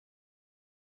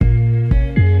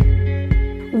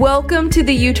Welcome to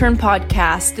the U-Turn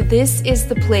Podcast. This is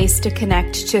the place to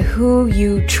connect to who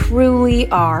you truly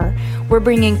are. We're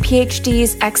bringing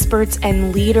PhDs, experts,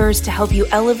 and leaders to help you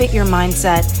elevate your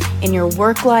mindset in your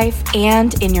work life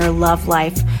and in your love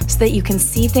life so that you can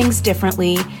see things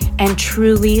differently and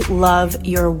truly love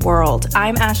your world.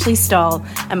 I'm Ashley Stahl.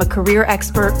 I'm a career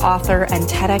expert, author, and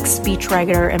TEDx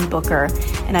speechwriter and booker,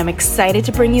 and I'm excited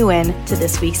to bring you in to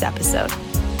this week's episode.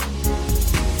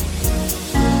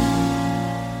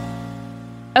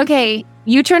 Okay,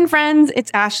 U-Turn friends, it's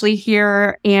Ashley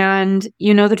here, and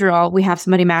you know the drill. We have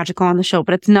somebody magical on the show,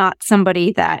 but it's not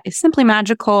somebody that is simply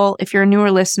magical. If you're a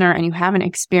newer listener and you haven't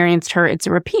experienced her, it's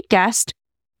a repeat guest,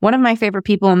 one of my favorite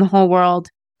people in the whole world,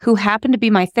 who happened to be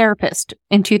my therapist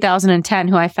in 2010,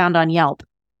 who I found on Yelp.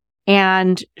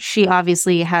 And she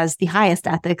obviously has the highest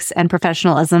ethics and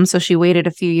professionalism, so she waited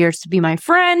a few years to be my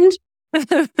friend.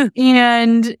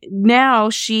 And now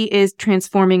she is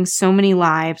transforming so many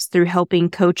lives through helping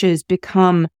coaches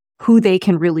become who they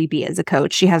can really be as a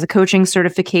coach. She has a coaching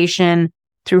certification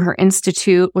through her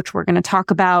institute, which we're going to talk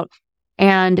about.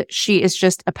 And she is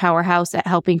just a powerhouse at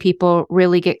helping people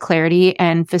really get clarity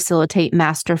and facilitate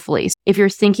masterfully. If you're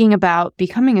thinking about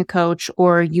becoming a coach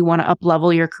or you want to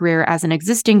up-level your career as an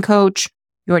existing coach,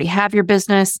 you already have your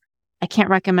business, I can't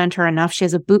recommend her enough. She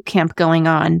has a boot camp going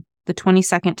on the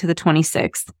 22nd to the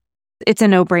 26th. It's a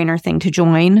no-brainer thing to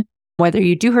join. Whether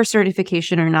you do her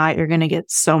certification or not, you're going to get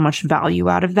so much value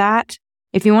out of that.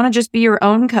 If you want to just be your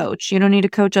own coach, you don't need to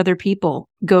coach other people,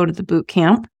 go to the boot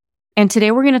camp. And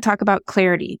today we're going to talk about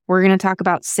clarity. We're going to talk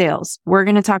about sales. We're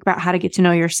going to talk about how to get to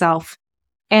know yourself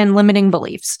and limiting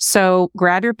beliefs. So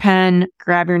grab your pen,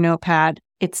 grab your notepad.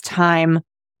 It's time.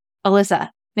 Alyssa,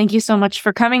 thank you so much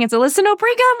for coming. It's Alyssa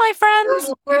Nobriga, my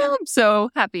friends. I'm so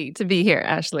happy to be here,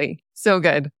 Ashley. So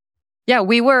good. Yeah,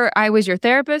 I was your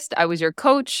therapist, I was your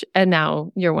coach, and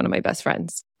now you're one of my best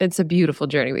friends. It's a beautiful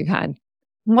journey we've had.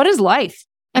 What is life?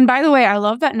 And by the way, I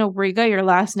love that Nobriga, your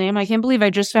last name. I can't believe I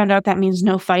just found out that means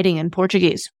no fighting in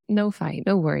Portuguese. No fight,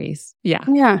 no worries. Yeah.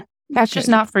 Yeah, that's just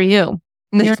not for you.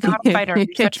 You're not a fighter. You're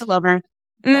such a lover.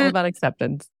 It's all about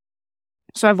acceptance.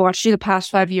 So I've watched you the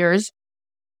past 5 years,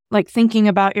 like thinking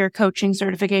about your coaching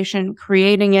certification,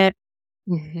 creating it.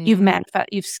 Mm-hmm.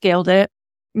 You've scaled it.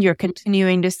 You're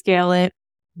continuing to scale it.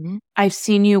 Mm-hmm. I've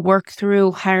seen you work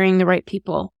through hiring the right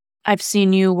people. I've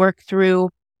seen you work through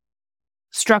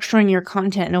structuring your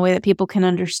content in a way that people can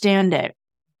understand it.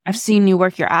 I've seen you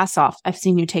work your ass off. I've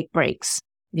seen you take breaks.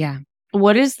 Yeah.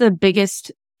 What is the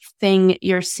biggest thing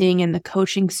you're seeing in the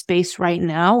coaching space right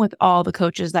now with all the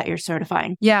coaches that you're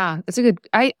certifying? Yeah, that's a good,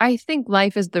 I think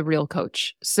life is the real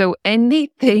coach. So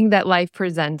anything that life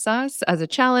presents us as a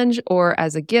challenge or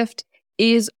as a gift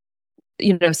is,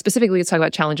 specifically let's talk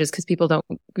about challenges because people don't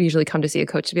usually come to see a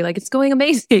coach to be like, it's going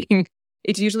amazing.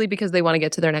 It's usually because they want to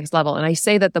get to their next level. And I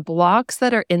say that the blocks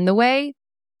that are in the way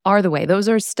are the way. Those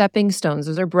are stepping stones.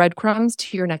 Those are breadcrumbs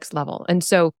to your next level. And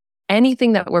so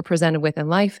anything that we're presented with in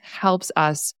life helps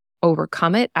us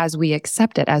overcome it as we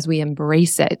accept it, as we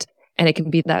embrace it. And it can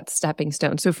be that stepping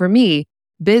stone. So for me,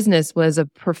 business was a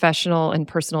professional and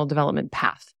personal development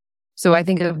path. So I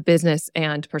think of business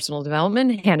and personal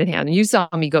development hand in hand. And you saw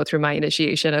me go through my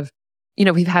initiation of,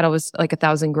 we've had almost like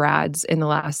 1,000 grads in the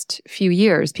last few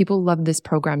years. People love this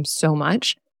program so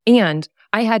much. And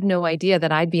I had no idea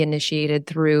that I'd be initiated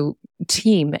through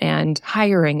team and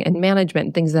hiring and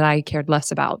management, things that I cared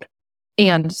less about.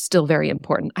 And still very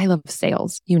important. I love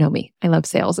sales. You know me. I love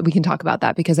sales. We can talk about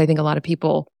that because I think a lot of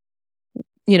people,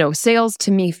 sales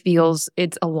to me feels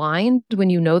it's aligned when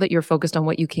you know that you're focused on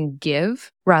what you can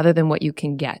give rather than what you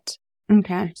can get.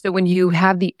 Okay. So when you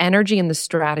have the energy and the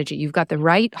strategy, you've got the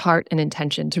right heart and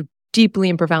intention to deeply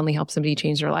and profoundly help somebody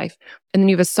change their life. And then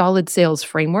you have a solid sales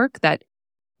framework that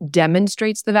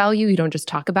demonstrates the value. You don't just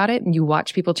talk about it and you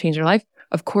watch people change their life.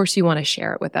 Of course, you want to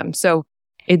share it with them. So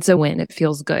it's a win. It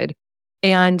feels good.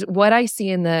 And what I see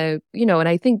in and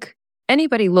I think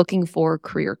anybody looking for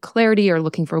career clarity or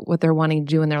looking for what they're wanting to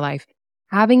do in their life,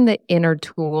 having the inner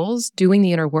tools, doing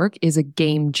the inner work is a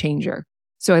game changer.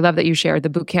 So I love that you shared the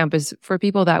boot camp is for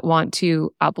people that want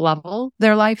to up-level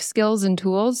their life skills and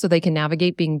tools so they can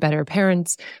navigate being better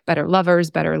parents, better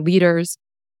lovers, better leaders.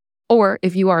 Or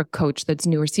if you are a coach that's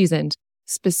new or seasoned,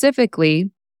 specifically,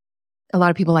 a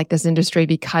lot of people like this industry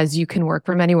because you can work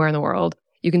from anywhere in the world.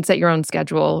 You can set your own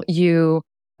schedule. You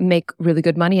make really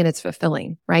good money and it's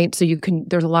fulfilling, right? So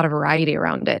there's a lot of variety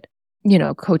around it.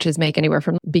 Coaches make anywhere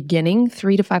from beginning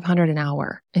 $300 to $500 an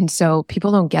hour. And so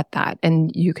people don't get that.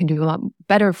 And you can do a lot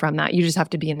better from that. You just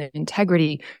have to be in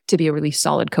integrity to be a really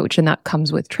solid coach. And that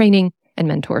comes with training and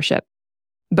mentorship.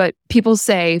 But people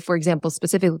say, for example,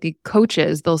 specifically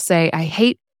coaches, they'll say, I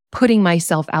hate putting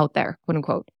myself out there, quote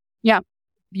unquote. Yeah.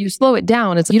 You slow it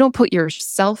down. It's you don't put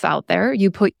yourself out there.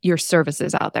 You put your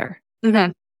services out there.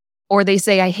 Mm-hmm. Or they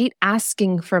say, I hate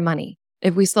asking for money.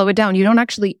 If we slow it down, you don't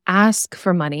actually ask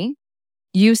for money.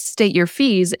 You state your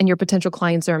fees and your potential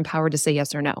clients are empowered to say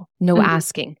yes or no. No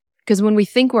asking. Because when we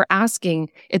think we're asking,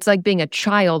 it's like being a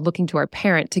child looking to our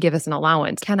parent to give us an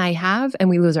allowance. Can I have? And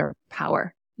we lose our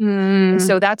power. And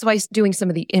so that's why doing some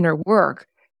of the inner work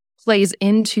plays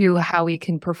into how we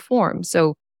can perform.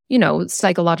 So,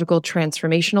 psychological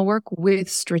transformational work with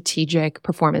strategic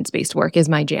performance-based work is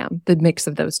my jam, the mix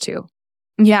of those two.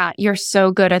 Yeah, you're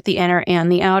so good at the inner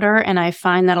and the outer. And I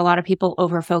find that a lot of people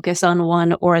overfocus on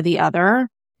one or the other.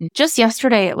 Just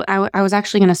yesterday, I was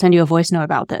actually going to send you a voice note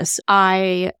about this.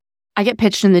 I get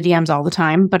pitched in the DMs all the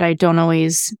time, but I don't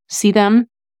always see them.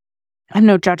 I have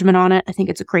no judgment on it. I think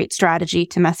it's a great strategy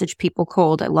to message people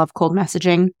cold. I love cold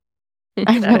messaging.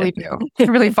 I really do. I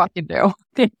really fucking do.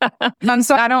 And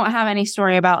so I don't have any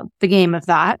story about the game of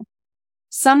that.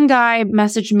 Some guy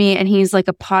messaged me and he's like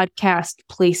a podcast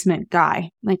placement guy.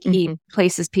 Like he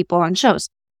places people on shows.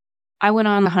 I went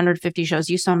on 150 shows.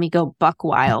 You saw me go buck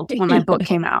wild when my book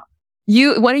came out.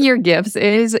 One of your gifts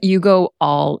is you go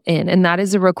all in, and that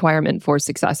is a requirement for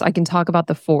success. I can talk about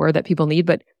the 4 that people need,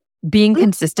 but being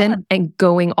consistent and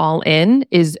going all in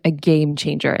is a game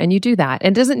changer. And you do that.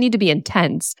 It doesn't need to be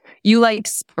intense. You like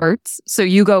spurts. So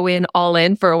you go in all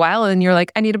in for a while and you're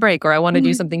like, I need a break or I want to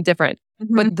do something different.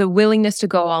 But the willingness to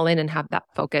go all in and have that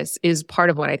focus is part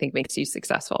of what I think makes you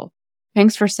successful.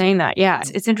 Thanks for saying that. Yeah,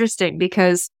 it's interesting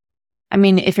because,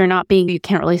 if you're not you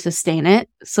can't really sustain it.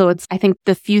 So I think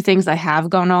the few things I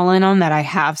have gone all in on that I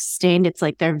have sustained, it's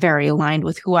like they're very aligned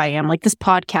with who I am. Like this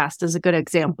podcast is a good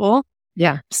example.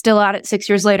 Yeah. Still at it 6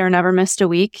 years later, never missed a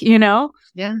week, Yeah.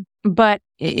 But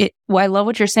I love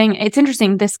what you're saying. It's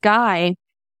interesting. This guy,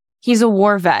 he's a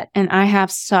war vet and I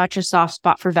have such a soft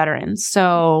spot for veterans.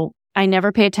 So I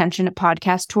never pay attention to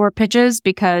podcast tour pitches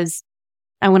because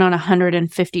I went on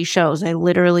 150 shows. I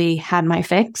literally had my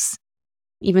fix,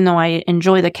 even though I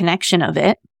enjoy the connection of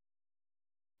it.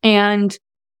 And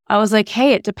I was like,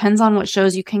 hey, it depends on what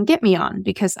shows you can get me on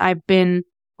because I've been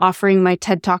offering my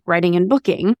TED Talk writing and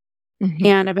booking.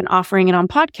 And I've been offering it on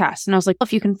podcasts. And I was like, well,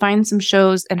 if you can find some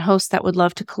shows and hosts that would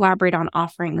love to collaborate on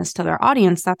offering this to their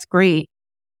audience, that's great.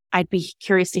 I'd be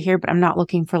curious to hear, but I'm not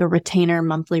looking for a retainer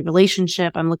monthly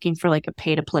relationship. I'm looking for like a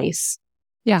pay to place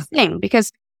thing.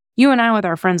 Because you and I with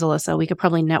our friends, Alyssa, we could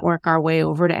probably network our way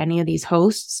over to any of these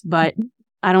hosts, but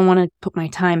I don't want to put my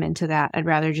time into that. I'd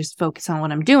rather just focus on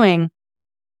what I'm doing.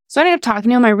 So I ended up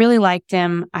talking to him. I really liked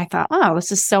him. I thought, oh,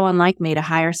 this is so unlike me to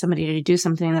hire somebody to do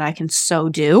something that I can so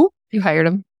do. You hired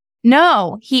him?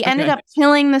 No, he ended up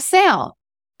killing the sale.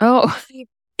 Oh,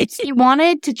 he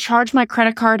wanted to charge my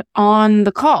credit card on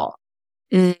the call.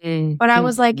 But I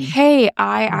was like, hey,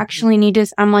 I actually need to,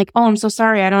 I'm like, oh, I'm so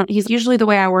sorry. He's usually the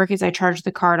way I work is I charge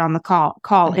the card on the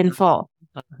call in full.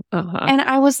 And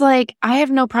I was like, I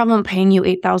have no problem paying you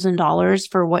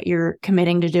 $8,000 for what you're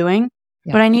committing to doing,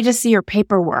 but I need to see your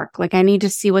paperwork. Like I need to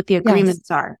see what the agreements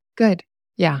are. Good.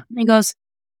 Yeah. And he goes,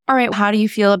 all right, how do you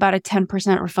feel about a 10%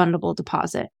 refundable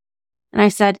deposit? And I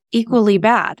said, equally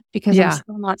bad because I'm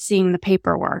still not seeing the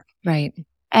paperwork. Right.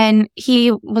 And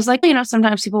he was like,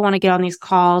 sometimes people want to get on these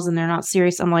calls and they're not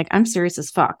serious. I'm like, I'm serious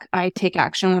as fuck. I take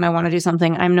action when I want to do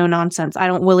something. I'm no nonsense. I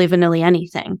don't willy-vanilly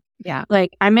anything. Yeah.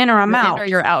 Like I'm in or I'm out. Or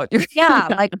you're out. Yeah.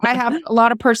 Like I have a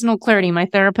lot of personal clarity. My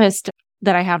therapist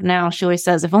that I have now, she always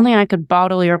says, if only I could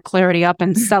bottle your clarity up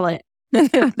and sell it.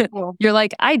 You're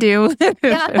like, I do.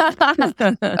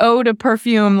 Eau de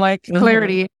perfume, like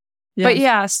clarity.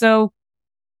 But so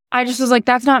I just was like,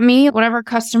 that's not me. Whatever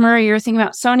customer you're thinking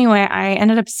about. So anyway, I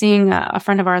ended up seeing a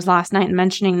friend of ours last night and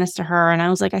mentioning this to her. And I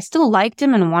was like, I still liked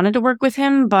him and wanted to work with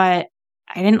him, but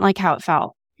I didn't like how it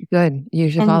felt. Good. You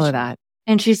should follow that.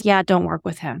 And she's, don't work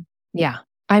with him. Yeah.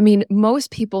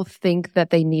 Most people think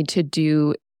that they need to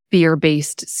do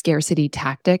fear-based scarcity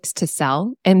tactics to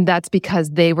sell. And that's because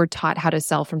they were taught how to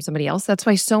sell from somebody else. That's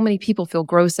why so many people feel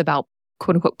gross about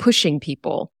quote unquote pushing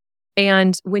people.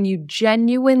 And when you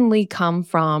genuinely come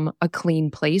from a clean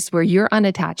place where you're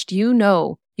unattached, you've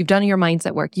done your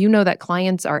mindset work, that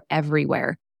clients are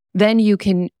everywhere, then you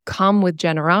can come with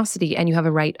generosity and you have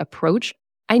a right approach.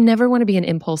 I never want to be an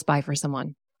impulse buy for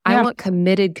someone. I want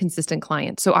committed, consistent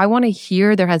clients. So I want to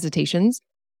hear their hesitations.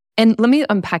 And let me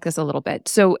unpack this a little bit.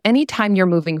 So anytime you're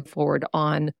moving forward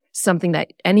on something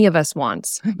that any of us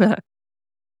wants,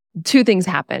 2 things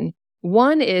happen.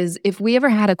 One is if we ever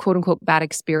had a quote unquote bad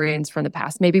experience from the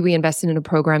past, maybe we invested in a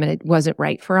program and it wasn't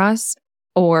right for us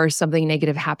or something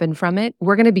negative happened from it,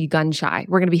 we're going to be gun shy.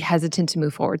 We're going to be hesitant to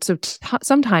move forward. So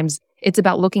sometimes It's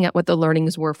about looking at what the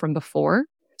learnings were from before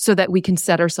so that we can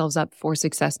set ourselves up for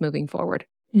success moving forward.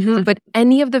 Mm-hmm. But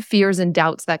any of the fears and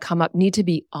doubts that come up need to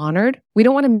be honored. We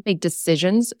don't want to make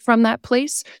decisions from that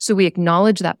place. So we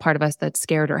acknowledge that part of us that's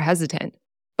scared or hesitant.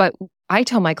 But I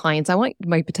tell my clients, I want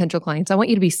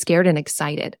you to be scared and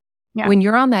excited. Yeah. When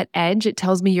you're on that edge, it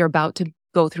tells me you're about to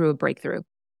go through a breakthrough.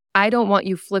 I don't want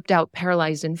you flipped out,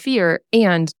 paralyzed in fear.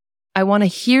 And I want to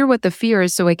hear what the fear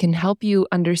is so I can help you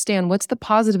understand what's the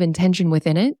positive intention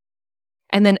within it,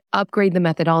 and then upgrade the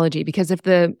methodology. Because if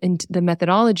the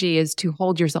methodology is to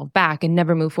hold yourself back and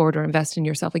never move forward or invest in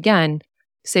yourself again,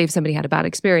 say if somebody had a bad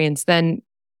experience, then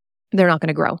they're not going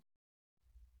to grow.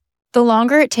 The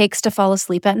longer it takes to fall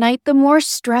asleep at night, the more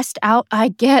stressed out I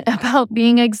get about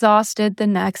being exhausted the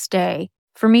next day.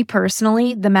 For me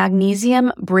personally, the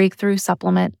Magnesium Breakthrough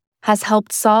Supplement has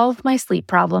helped solve my sleep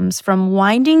problems, from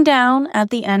winding down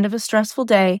at the end of a stressful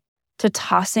day to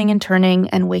tossing and turning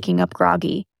and waking up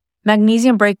groggy.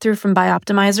 Magnesium Breakthrough from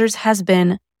Bioptimizers has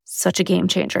been such a game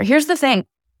changer. Here's the thing.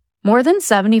 More than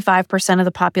 75% of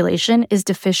the population is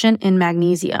deficient in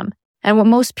magnesium. And what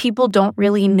most people don't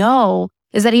really know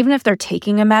is that even if they're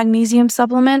taking a magnesium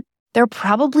supplement, they're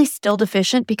probably still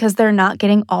deficient because they're not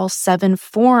getting all 7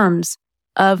 forms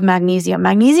of magnesium.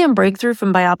 Magnesium Breakthrough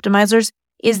from Bioptimizers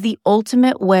is the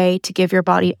ultimate way to give your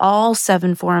body all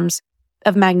 7 forms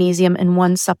of magnesium in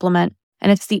one supplement.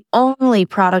 And it's the only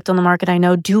product on the market I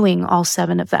know doing all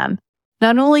 7 of them.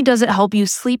 Not only does it help you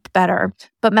sleep better,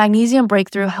 but Magnesium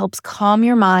Breakthrough helps calm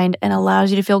your mind and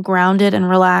allows you to feel grounded and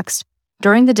relaxed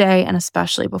during the day and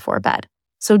especially before bed.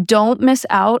 So don't miss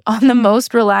out on the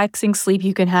most relaxing sleep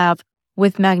you can have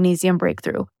with Magnesium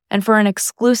Breakthrough. And for an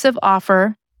exclusive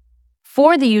offer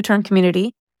for the U-Turn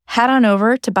community, head on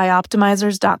over to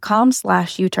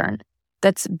bioptimizers.com/U-Turn.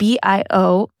 That's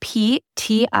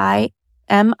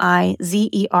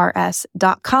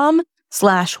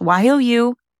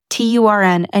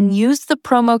bioptimizers.com/YOUTURN and use the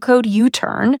promo code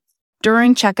U-Turn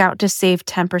during checkout to save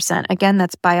 10%. Again,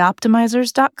 that's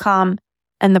bioptimizers.com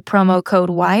and the promo code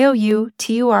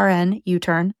YOUTURN,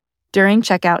 U-Turn, during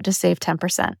checkout to save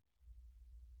 10%.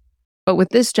 But with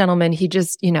this gentleman, he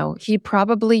just, he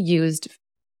probably used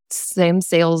same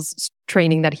sales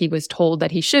training that he was told that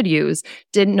he should use,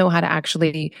 didn't know how to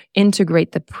actually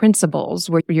integrate the principles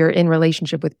where you're in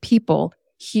relationship with people,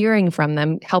 hearing from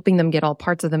them, helping them get all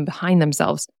parts of them behind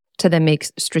themselves to then make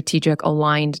strategic,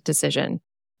 aligned decision.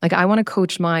 Like, I want to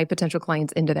coach my potential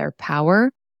clients into their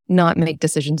power, not make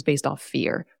decisions based off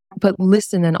fear, but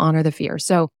listen and honor the fear.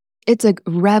 So it's a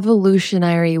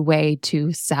revolutionary way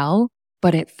to sell,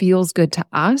 but it feels good to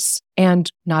us.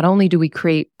 And not only do we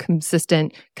create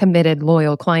consistent, committed,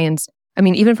 loyal clients, I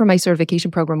mean, even for my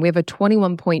certification program, we have a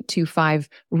 21.25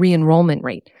 re-enrollment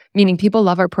rate, meaning people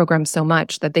love our program so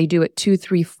much that they do it 2,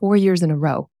 3, 4 years in a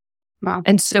row. Wow.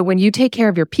 And so when you take care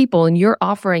of your people and you're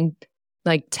offering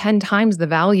like 10 times the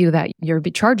value that you're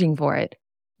charging for it,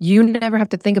 you never have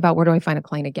to think about, where do I find a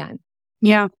client again?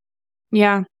 Yeah.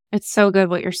 Yeah. It's so good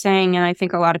what you're saying. And I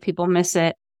think a lot of people miss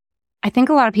it. I think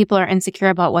a lot of people are insecure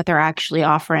about what they're actually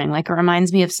offering. Like, it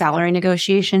reminds me of salary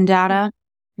negotiation data.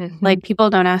 Mm-hmm. Like,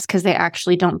 people don't ask because they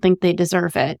actually don't think they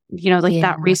deserve it.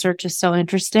 That research is so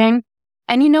interesting.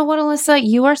 And you know what, Alyssa?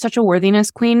 You are such a worthiness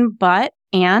queen, I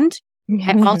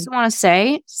also want to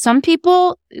say, some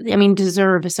people,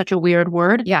 deserve is such a weird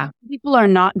word. Yeah. People are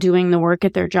not doing the work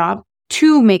at their job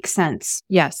to make sense.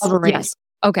 Yes. Of a raise. Yes.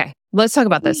 Okay. Let's talk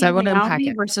about this. I want to unpack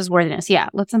it. Versus worthiness. Yeah.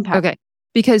 Let's unpack Okay.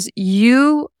 Because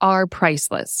you are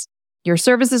priceless. Your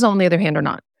services, on the other hand, are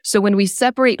not. So when we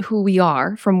separate who we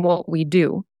are from what we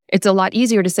do, it's a lot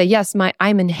easier to say, yes,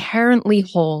 I'm inherently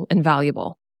whole and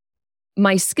valuable.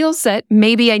 My skill set,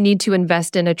 maybe I need to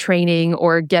invest in a training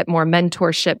or get more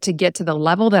mentorship to get to the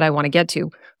level that I want to get to,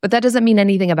 but that doesn't mean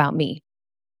anything about me.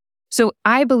 So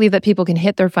I believe that people can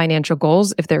hit their financial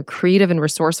goals if they're creative and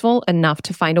resourceful enough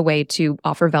to find a way to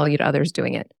offer value to others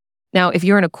doing it. Now, if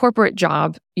you're in a corporate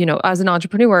job, as an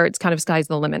entrepreneur, it's kind of sky's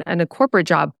the limit. And a corporate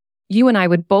job, you and I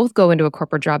would both go into a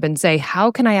corporate job and say,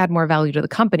 how can I add more value to the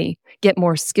company, get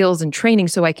more skills and training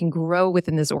so I can grow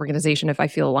within this organization if I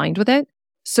feel aligned with it,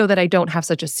 so that I don't have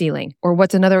such a ceiling? Or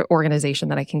what's another organization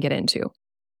that I can get into?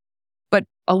 But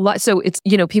so it's,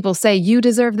 people say, you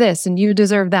deserve this and you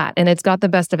deserve that. And it's got the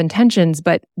best of intentions,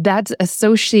 but that's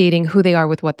associating who they are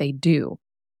with what they do.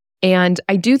 And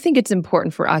I do think it's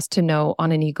important for us to know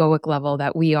on an egoic level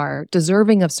that we are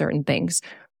deserving of certain things.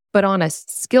 But on a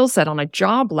skill set, on a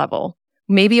job level,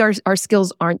 maybe our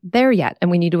skills aren't there yet, and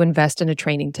we need to invest in a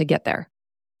training to get there.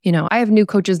 I have new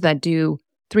coaches that do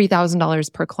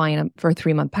 $3,000 per client for a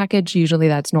 3-month package. Usually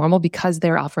that's normal because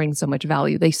they're offering so much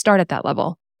value. They start at that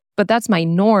level. But that's my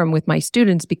norm with my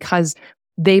students because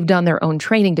they've done their own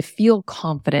training to feel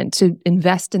confident, to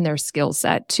invest in their skill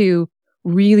set, to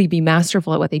really be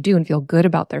masterful at what they do and feel good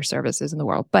about their services in the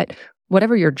world. But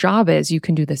whatever your job is, you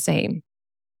can do the same.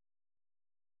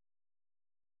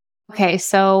 Okay,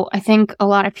 so I think a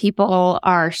lot of people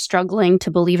are struggling to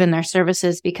believe in their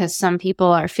services because some people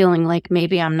are feeling like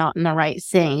maybe I'm not in the right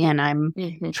thing and I'm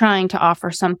trying to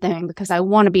offer something because I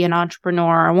want to be an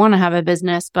entrepreneur, I want to have a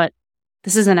business, but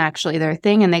this isn't actually their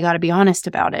thing and they got to be honest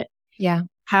about it. Yeah.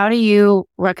 How do you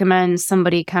recommend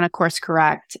somebody kind of course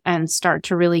correct and start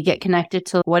to really get connected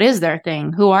to what is their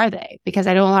thing? Who are they? Because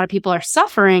I know a lot of people are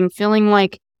suffering, feeling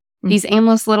like these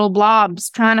aimless little blobs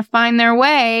trying to find their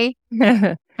way.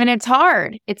 And it's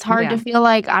hard. It's hard to feel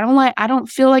like I don't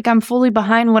feel like I'm fully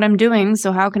behind what I'm doing.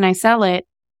 So how can I sell it?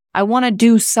 I want to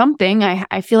do something.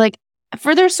 I feel like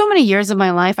there's so many years of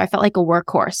my life, I felt like a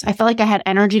workhorse. I felt like I had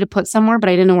energy to put somewhere, but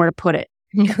I didn't know where to put it.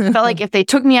 I felt like if they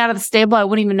took me out of the stable, I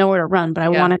wouldn't even know where to run, but I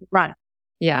wanted to run.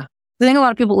 Yeah. I think a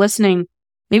lot of people listening,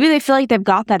 maybe they feel like they've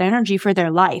got that energy for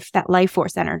their life, that life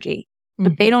force energy,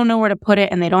 but they don't know where to put it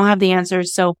and they don't have the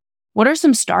answers. So what are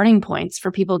some starting points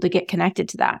for people to get connected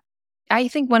to that? I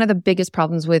think one of the biggest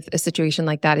problems with a situation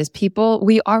like that is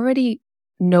we already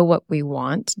know what we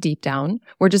want deep down.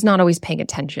 We're just not always paying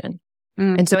attention.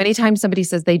 And so anytime somebody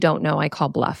says they don't know, I call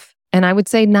bluff. And I would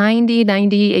say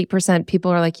 98%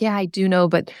 people are like, yeah, I do know,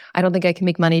 but I don't think I can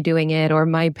make money doing it, or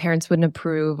my parents wouldn't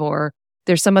approve, or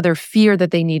there's some other fear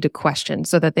that they need to question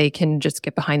so that they can just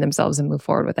get behind themselves and move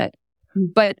forward with it.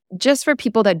 But just for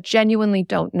people that genuinely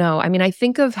don't know, I mean, I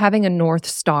think of having a North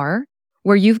Star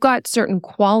where you've got certain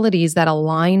qualities that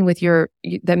align with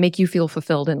that make you feel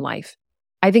fulfilled in life.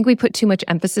 I think we put too much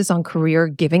emphasis on career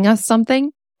giving us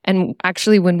something. And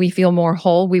actually, when we feel more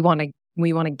whole, we want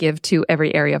to give to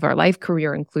every area of our life,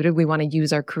 career included. We want to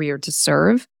use our career to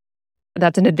serve.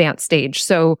 That's an advanced stage.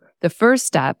 So the first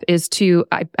step is to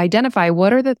identify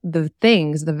what are the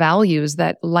things, the values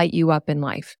that light you up in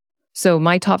life. So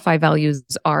my top 5 values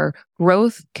are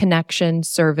growth, connection,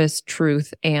 service,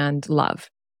 truth, and love.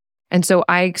 And so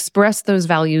I express those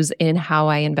values in how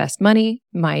I invest money,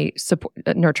 my support,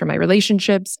 nurture my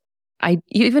relationships.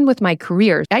 Even with my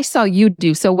career, I saw you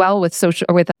do so well with social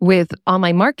or with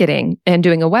online marketing and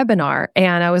doing a webinar.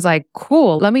 And I was like,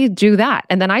 cool, let me do that.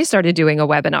 And then I started doing a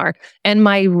webinar and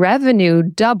my revenue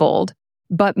doubled,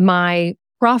 but my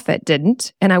profit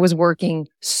didn't. And I was working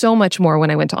so much more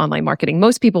when I went to online marketing.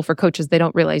 Most people, for coaches, they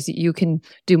don't realize that you can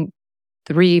do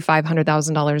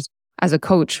 $500,000 as a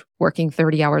coach working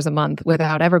 30 hours a month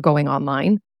without ever going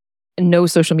online. No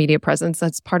social media presence.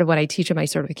 That's part of what I teach in my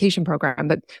certification program,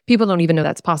 but people don't even know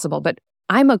that's possible. But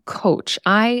I'm a coach.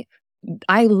 I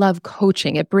love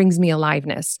coaching. It brings me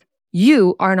aliveness.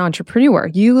 You are an entrepreneur.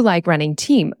 You like running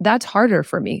team. That's harder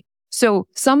for me. So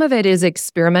some of it is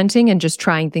experimenting and just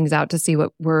trying things out to see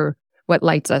what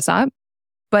lights us up.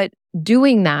 But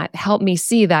doing that helped me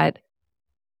see that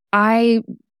I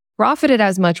profited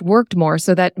as much, worked more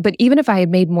but even if I had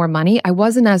made more money, I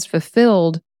wasn't as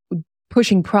fulfilled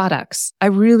pushing products. I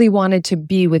really wanted to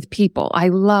be with people. I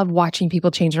love watching people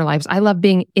change their lives. I love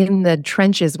being in the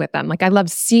trenches with them. Like I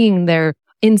love seeing their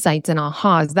insights and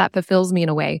ahas. That fulfills me in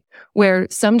a way where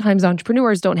sometimes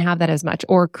entrepreneurs don't have that as much,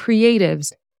 or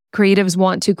creatives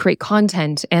want to create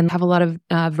content and have a lot of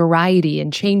variety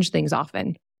and change things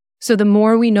often. So the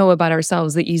more we know about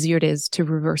ourselves, the easier it is to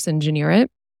reverse engineer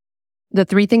it. The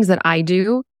 3 things that I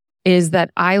do is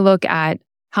that I look at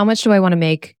how much do I want to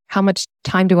make? How much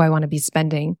time do I want to be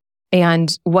spending?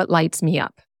 And what lights me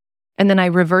up? And then I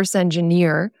reverse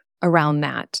engineer around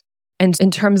that. And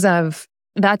in terms of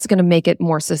that's going to make it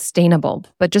more sustainable.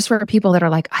 But just for people that are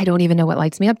like, I don't even know what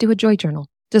lights me up, do a joy journal.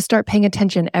 Just start paying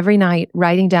attention every night,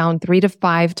 writing down 3 to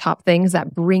 5 top things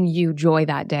that bring you joy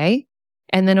that day.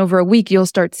 And then over a week, you'll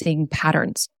start seeing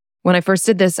patterns. When I first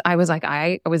did this, I was like,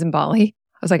 I was in Bali.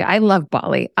 I was like, I love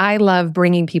Bali. I love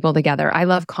bringing people together. I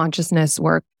love consciousness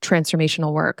work,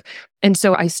 transformational work. And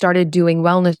so I started doing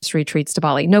wellness retreats to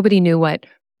Bali. Nobody knew what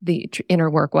the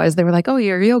inner work was. They were like, oh,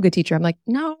 you're a yoga teacher. I'm like,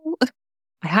 no,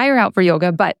 I hire out for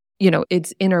yoga, but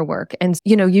it's inner work. And,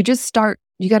 you just start,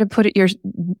 you got to put your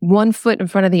one foot in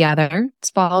front of the other,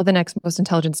 follow the next most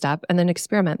intelligent step, and then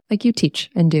experiment like you teach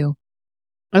and do.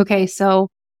 Okay. So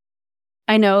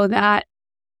I know that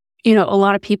a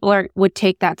lot of people would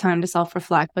take that time to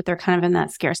self-reflect, but they're kind of in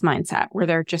that scarce mindset where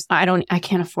they're just, I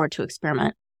can't afford to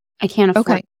experiment. I can't afford.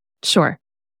 Okay, sure.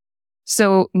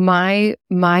 So my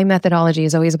methodology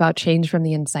is always about change from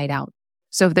the inside out.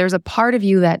 So if there's a part of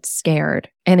you that's scared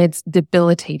and it's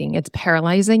debilitating, it's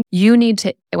paralyzing, you need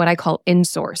to, what I call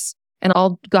insource. And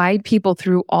I'll guide people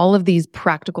through all of these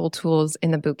practical tools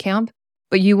in the bootcamp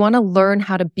but you want to learn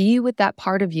how to be with that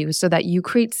part of you so that you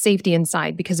create safety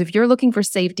inside. Because if you're looking for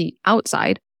safety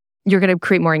outside, you're going to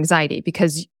create more anxiety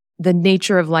because the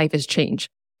nature of life is change.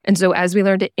 And so as we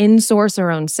learn to insource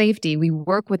our own safety, we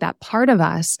work with that part of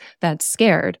us that's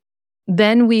scared.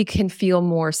 Then we can feel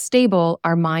more stable.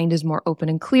 Our mind is more open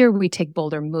and clear. We take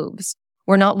bolder moves.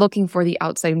 We're not looking for the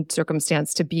outside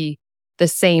circumstance to be the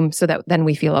same so that then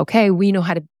we feel okay. We know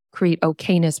how to create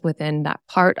okayness within that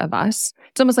part of us.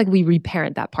 It's almost like we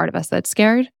reparent that part of us that's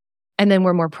scared. And then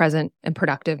we're more present and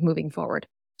productive moving forward.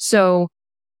 So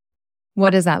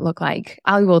what does that look like?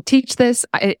 I will teach this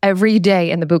every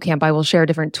day in the bootcamp. I will share a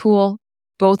different tool,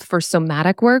 both for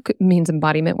somatic work, means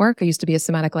embodiment work. I used to be a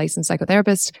somatic licensed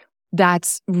psychotherapist.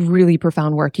 That's really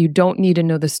profound work. You don't need to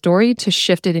know the story to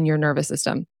shift it in your nervous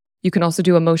system. You can also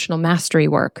do emotional mastery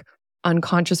work,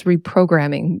 unconscious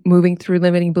reprogramming, moving through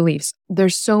limiting beliefs.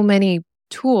 There's so many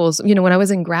tools. When I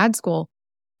was in grad school,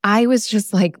 I was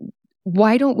just like,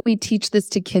 why don't we teach this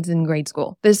to kids in grade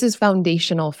school? This is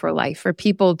foundational for life, for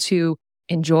people to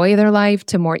enjoy their life,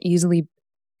 to more easily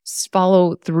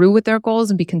follow through with their goals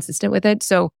and be consistent with it.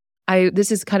 So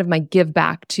this is kind of my give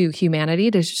back to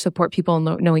humanity to support people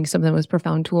knowing some of the most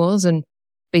profound tools and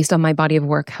based on my body of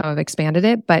work, how I've expanded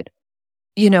it. But,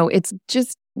 it's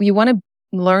just, you want to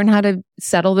learn how to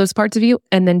settle those parts of you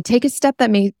and then take a step that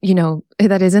may,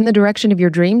 that is in the direction of your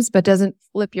dreams, but doesn't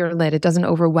flip your lid. It doesn't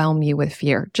overwhelm you with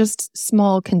fear. Just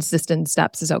small, consistent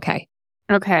steps is okay.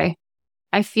 Okay.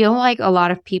 I feel like a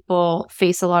lot of people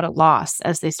face a lot of loss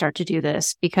as they start to do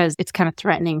this because it's kind of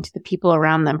threatening to the people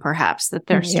around them, perhaps, that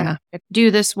they're starting to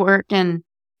do this work. And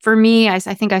for me, I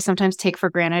think I sometimes take for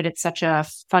granted it's such a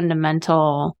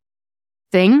fundamental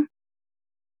thing.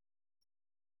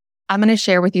 I'm going to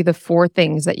share with you the 4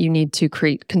 things that you need to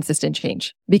create consistent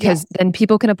change because then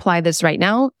people can apply this right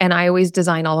now. And I always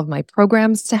design all of my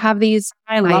programs to have these.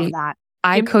 I love that.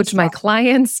 I coach my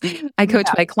clients. I coach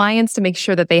my clients to make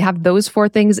sure that they have those 4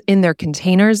 things in their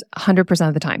containers 100%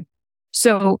 of the time.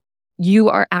 So you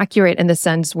are accurate in the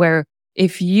sense where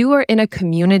if you are in a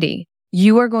community,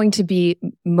 you are going to be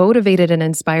motivated and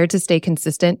inspired to stay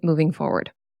consistent moving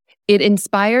forward. It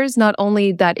inspires not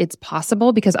only that it's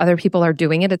possible because other people are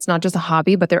doing it. It's not just a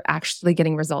hobby, but they're actually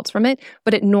getting results from it,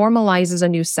 but it normalizes a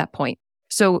new set point.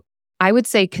 So I would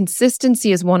say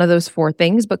consistency is one of those 4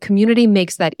 things, but community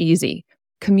makes that easy.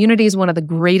 Community is one of the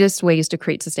greatest ways to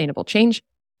create sustainable change,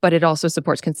 but it also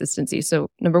supports consistency. So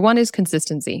number 1 is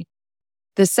consistency.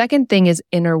 The second thing is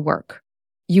inner work.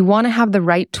 You want to have the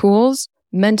right tools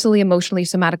mentally, emotionally,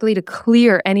 somatically to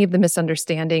clear any of the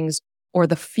misunderstandings or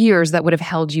the fears that would have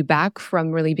held you back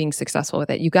from really being successful with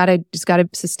it.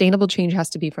 Sustainable change has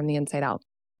to be from the inside out.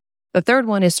 The third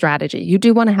one is strategy. You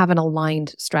do want to have an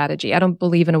aligned strategy. I don't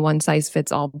believe in a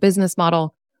one-size-fits-all business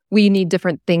model. We need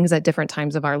different things at different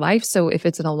times of our life. So if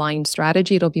it's an aligned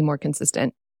strategy, it'll be more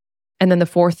consistent. And then the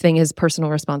 4th thing is personal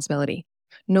responsibility.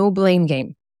 No blame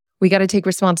game. We got to take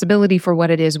responsibility for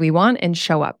what it is we want and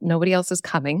show up. Nobody else is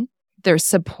coming. There's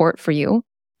support for you.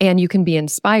 And you can be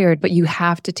inspired, but you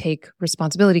have to take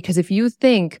responsibility because if you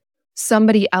think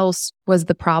somebody else was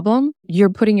the problem,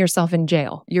 you're putting yourself in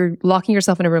jail. You're locking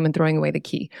yourself in a room and throwing away the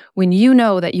key. When you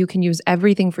know that you can use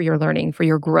everything for your learning, for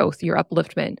your growth, your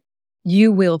upliftment,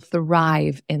 you will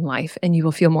thrive in life and you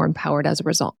will feel more empowered as a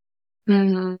result.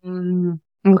 Mm-hmm.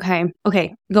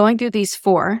 Okay. Going through these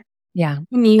 4. Yeah.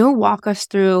 Can you walk us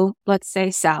through, let's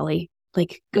say, Sally,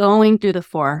 like going through the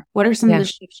 4? What are some of the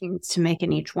shifts she needs to make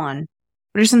in each one?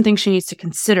 What are some things she needs to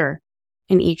consider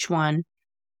in each one?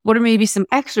 What are maybe some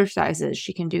exercises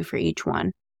she can do for each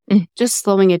one? Just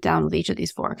slowing it down with each of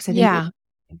these 4.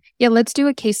 Let's do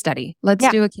a case study.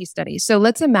 Do a case study. So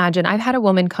let's imagine I've had a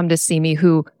woman come to see me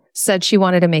who said she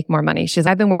wanted to make more money. She says,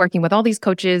 I've been working with all these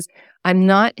coaches. I'm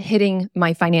not hitting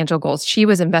my financial goals. She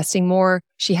was investing more.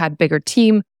 She had bigger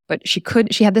team, but she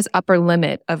had this upper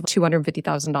limit of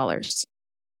 $250,000.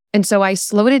 And so I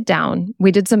slowed it down.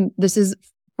 This is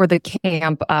for the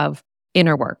camp of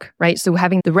inner work, right? So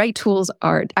having the right tools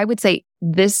I would say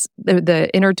the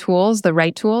inner tools, the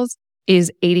right tools is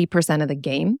 80% of the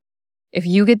game. If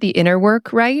you get the inner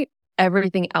work right,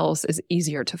 everything else is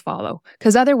easier to follow.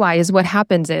 Because otherwise what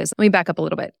happens is, let me back up a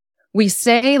little bit. We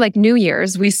say like New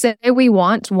Year's, we say we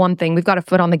want one thing, we've got a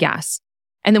foot on the gas.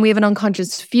 And then we have an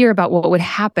unconscious fear about what would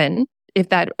happen if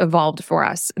that evolved for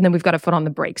us. And then we've got a foot on the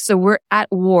brakes. So we're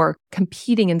at war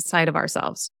competing inside of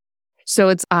ourselves. So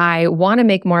it's, I want to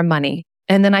make more money.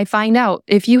 And then I find out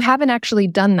if you haven't actually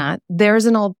done that, there's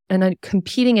a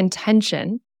competing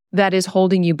intention that is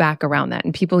holding you back around that.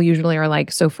 And people usually are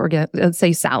like, let's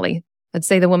say Sally. Let's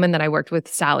say the woman that I worked with,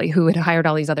 Sally, who had hired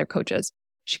all these other coaches.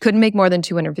 She couldn't make more than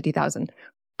 $250,000.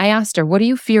 I asked her, what do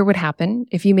you fear would happen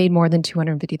if you made more than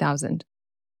 250,000?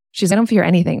 She's, I don't fear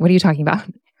anything. What are you talking about?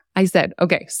 I said,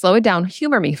 okay, slow it down.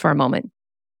 Humor me for a moment.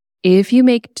 If you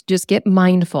just get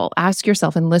mindful, ask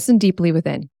yourself and listen deeply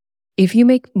within. If you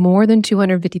make more than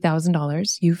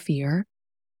 $250,000, you fear.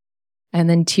 And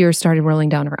then tears started rolling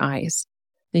down her eyes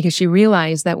because she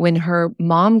realized that when her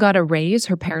mom got a raise,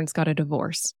 her parents got a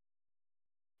divorce.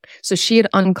 So she had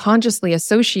unconsciously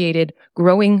associated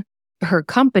growing her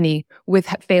company with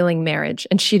failing marriage,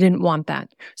 and she didn't want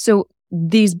that. So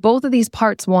both of these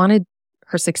parts wanted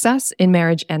her success in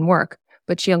marriage and work,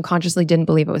 but she unconsciously didn't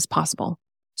believe it was possible.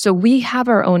 So we have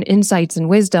our own insights and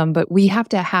wisdom, but we have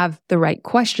to have the right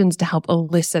questions to help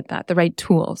elicit that, the right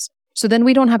tools. So then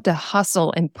we don't have to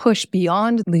hustle and push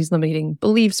beyond these limiting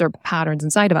beliefs or patterns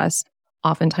inside of us,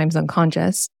 oftentimes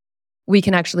unconscious. We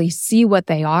can actually see what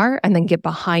they are and then get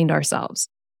behind ourselves.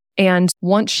 And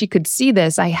once she could see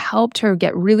this, I helped her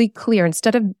get really clear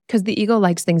because the ego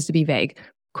likes things to be vague,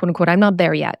 quote unquote, I'm not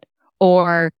there yet,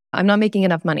 or I'm not making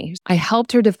enough money. I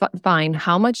helped her define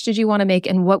how much did you want to make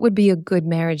and what would be a good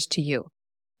marriage to you.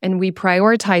 And we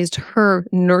prioritized her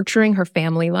nurturing her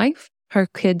family life, her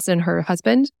kids and her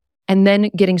husband, and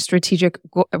then getting strategic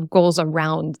goals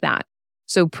around that.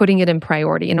 So putting it in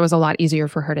priority. And it was a lot easier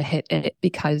for her to hit it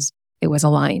because it was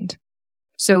aligned.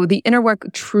 So the inner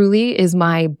work truly is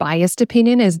my biased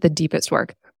opinion is the deepest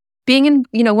work. Being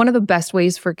in, one of the best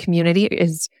ways for community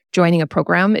is joining a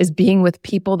program is being with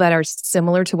people that are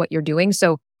similar to what you're doing.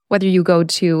 So whether you go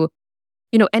to,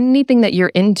 anything that you're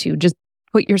into, just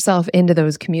put yourself into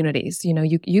those communities.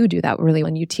 You do that really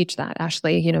when you teach that,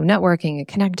 Ashley, networking and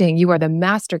connecting. You are the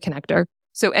master connector.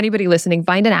 So anybody listening,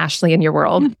 find an Ashley in your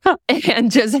world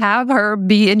and just have her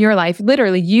be in your life.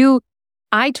 Literally,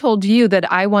 I told you that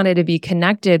I wanted to be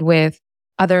connected with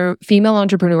other female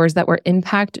entrepreneurs that were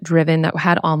impact driven, that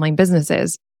had online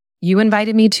businesses. You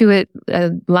invited me to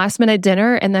a last minute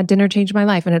dinner, and that dinner changed my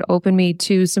life. And it opened me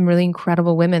to some really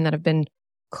incredible women that have been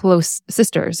close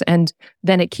sisters. And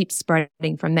then it keeps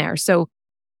spreading from there. So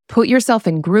put yourself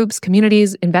in groups,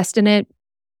 communities, invest in it.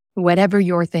 Whatever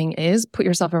your thing is, put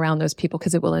yourself around those people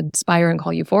because it will inspire and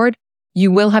call you forward.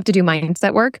 You will have to do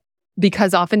mindset work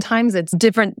because oftentimes it's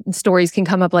different stories can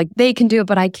come up like they can do it,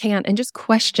 but I can't. And just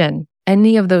question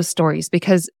any of those stories,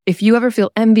 because if you ever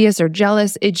feel envious or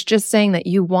jealous, it's just saying that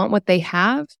you want what they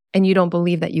have and you don't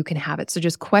believe that you can have it. So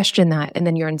just question that, and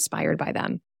then you're inspired by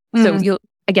them. So you'll,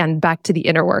 again, back to the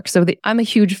inner work. So I'm a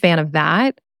huge fan of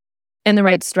that. And the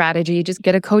right strategy, just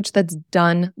get a coach that's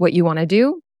done what you want to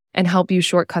do and help you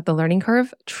shortcut the learning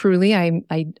curve. Truly, I'm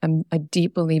a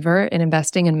deep believer in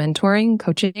investing in mentoring,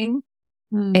 coaching,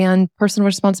 and personal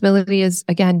responsibility is,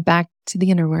 again, back to the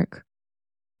inner work.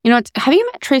 Have you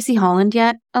met Tracy Holland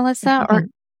yet, Alyssa? Or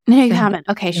no, you haven't.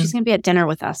 Okay, she's going to be at dinner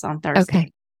with us on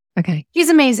Thursday. Okay. She's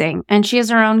amazing, and she has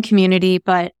her own community,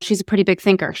 but she's a pretty big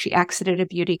thinker. She exited a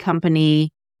beauty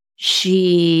company.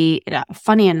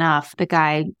 Funny enough, the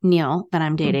guy, Neil, that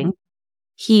I'm dating,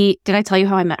 did I tell you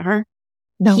how I met her?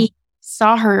 No. He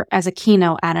saw her as a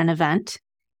keynote at an event.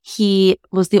 He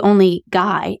was the only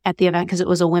guy at the event because it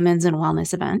was a women's and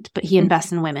wellness event, but he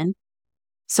invests in women.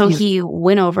 So he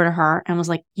went over to her and was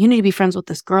like, you need to be friends with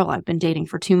this girl I've been dating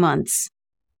for 2 months.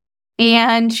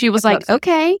 And she was like,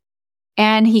 okay.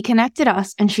 And he connected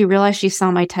us, and she realized she saw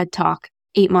my TED Talk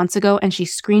 8 months ago, and she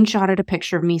screenshotted a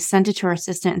picture of me, sent it to her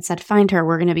assistant and said, find her,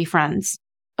 we're going to be friends.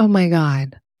 Oh my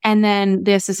God. And then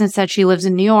the assistant said she lives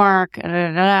in New York,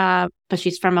 but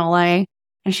she's from LA.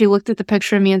 And she looked at the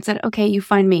picture of me and said, okay, you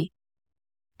find me.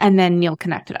 And then Neil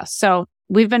connected us. So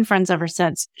we've been friends ever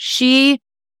since. She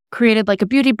created like a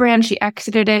beauty brand. She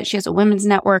exited it. She has a women's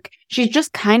network. She's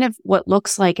just kind of what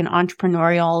looks like an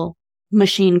entrepreneurial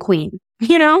machine queen,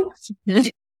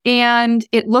 And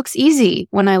it looks easy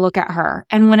when I look at her.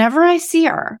 And whenever I see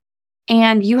her,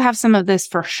 and you have some of this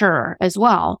for sure as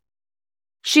well,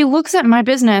 she looks at my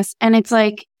business and it's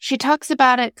like, she talks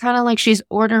about it kind of like she's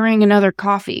ordering another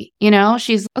coffee.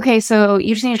 She's, okay, so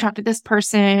you just need to talk to this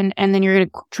person and then you're going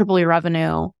to triple your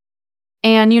revenue.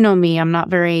 And you know me, I'm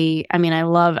not I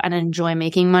love and enjoy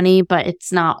making money, but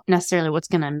it's not necessarily what's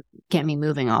going to get me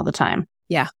moving all the time.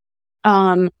 Yeah.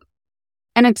 And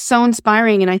it's so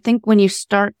inspiring. And I think when you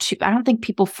I don't think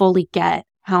people fully get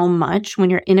how much when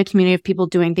you're in a community of people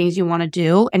doing things you want to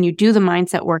do, and you do the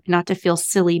mindset work, not to feel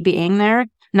silly being there,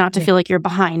 not to feel like you're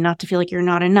behind, not to feel like you're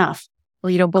not enough. Well,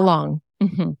 you don't belong.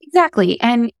 Exactly.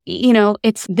 And,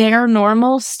 it's their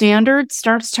normal standard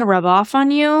starts to rub off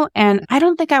on you. And I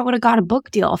don't think I would have got a book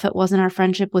deal if it wasn't our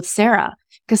friendship with Sarah.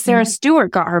 because Sarah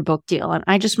Stewart got her book deal. And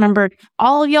I just remember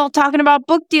all of y'all talking about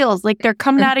book deals, like they're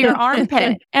coming out of your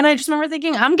armpit. And I just remember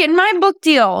thinking, I'm getting my book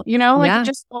deal, it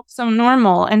just felt so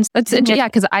normal. And that's interesting.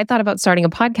 Because I thought about starting a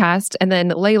podcast, and then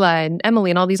Layla and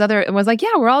Emily and all these other, it was like,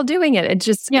 yeah, we're all doing it. It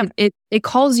just, it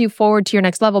calls you forward to your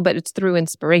next level, but it's through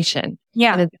inspiration.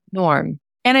 Yeah. And it's norm.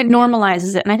 And it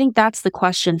normalizes it. And I think that's the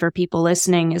question for people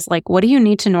listening is like, what do you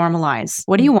need to normalize?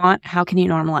 What do you want? How can you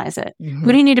normalize it? Mm-hmm.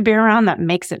 Who do you need to be around that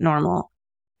makes it normal?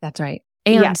 That's right.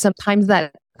 And sometimes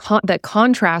that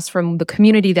contrast from the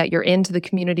community that you're in to the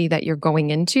community that you're going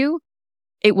into,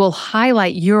 it will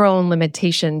highlight your own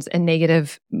limitations and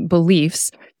negative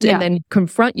beliefs and then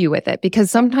confront you with it.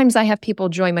 Because sometimes I have people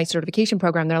join my certification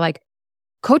program. They're like,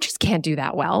 coaches can't do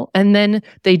that well. And then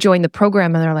they join the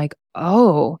program and they're like,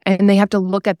 oh, and they have to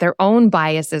look at their own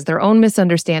biases, their own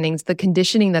misunderstandings, the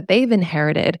conditioning that they've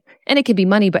inherited. And it could be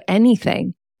money, but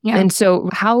anything. Yeah. And so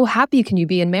how happy can you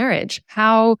be in marriage?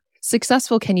 How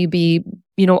successful can you be,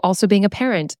 also being a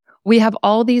parent? We have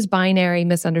all these binary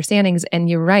misunderstandings. And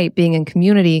you're right, being in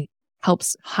community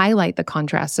helps highlight the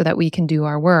contrast so that we can do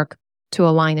our work to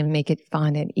align and make it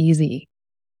fun and easy.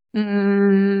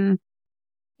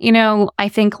 I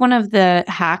think one of the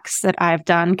hacks that I've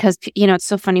done, because, it's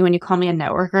so funny when you call me a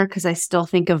networker, because I still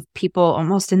think of people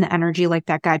almost in the energy like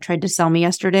that guy tried to sell me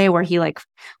yesterday, where he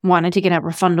wanted to get a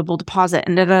refundable deposit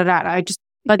and but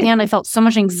at the end I felt so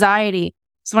much anxiety.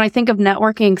 So when I think of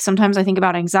networking, sometimes I think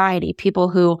about anxiety, people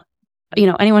who,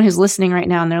 anyone who's listening right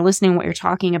now and they're listening to what you're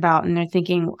talking about and they're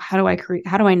thinking, how do I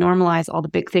normalize all the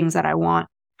big things that I want?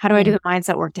 How do I do the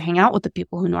mindset work to hang out with the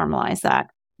people who normalize that?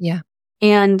 Yeah.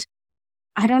 And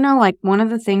I don't know, one of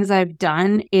the things I've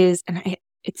done is, and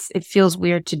it feels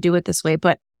weird to do it this way,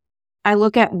 but I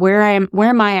look at where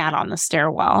am I at on the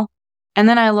stairwell? And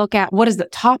then I look at what is the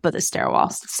top of the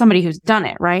stairwell? Somebody who's done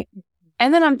it, right?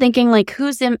 And then I'm thinking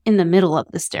who's in the middle of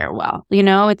the stairwell?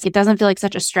 It doesn't feel like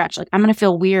such a stretch. I'm going to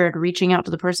feel weird reaching out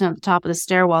to the person at the top of the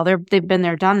stairwell. They've been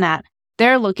there, done that.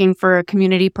 They're looking for a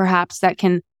community perhaps that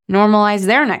can normalize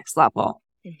their next level.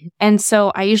 Mm-hmm. And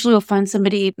so I usually will find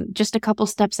somebody just a couple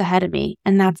steps ahead of me,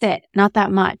 and that's it. Not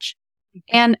that much.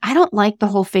 And I don't like the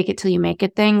whole fake it till you make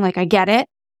it thing. I get it.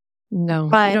 No,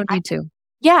 but you don't need to.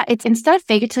 Yeah. It's instead of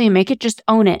fake it till you make it, just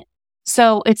own it.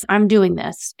 So I'm doing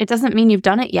this. It doesn't mean you've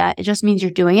done it yet. It just means you're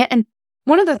doing it. And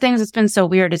one of the things that's been so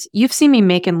weird is you've seen me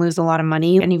make and lose a lot of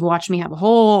money, and you've watched me have a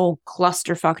whole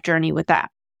clusterfuck journey with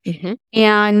that. Mm-hmm.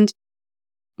 And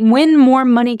when more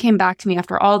money came back to me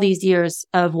after all these years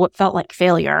of what felt like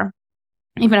failure,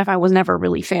 even if I was never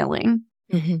really failing,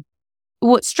 mm-hmm.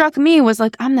 what struck me was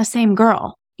I'm the same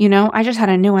girl. I just had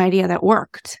a new idea that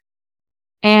worked.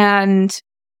 And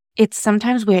it's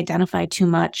sometimes we identify too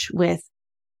much with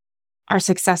our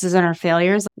successes and our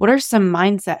failures. What are some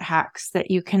mindset hacks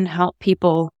that you can help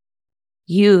people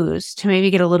use to maybe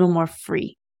get a little more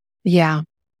free? Yeah.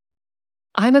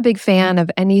 I'm a big fan of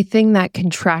anything that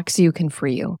contracts you can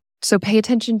free you. So pay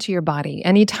attention to your body.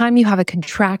 Anytime you have a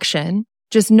contraction,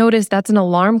 just notice that's an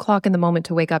alarm clock in the moment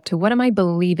to wake up to. What am I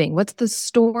believing? What's the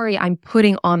story I'm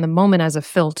putting on the moment as a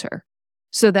filter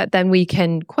so that then we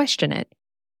can question it?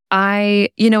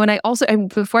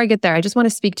 Before I get there, I just want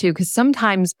to speak to, because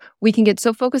sometimes we can get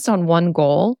so focused on one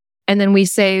goal and then we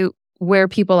say where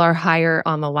people are higher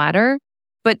on the ladder,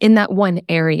 but in that one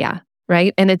area,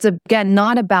 right? And it's again,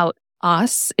 not about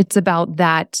us, it's about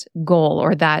that goal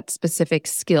or that specific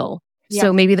skill. Yeah.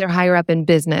 So maybe they're higher up in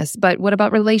business, but what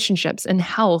about relationships and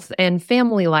health and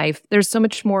family life? There's so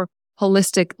much more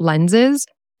holistic lenses,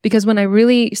 because when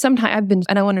sometimes I've been,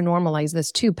 and I want to normalize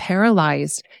this too,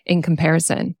 paralyzed in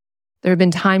comparison. There have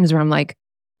been times where I'm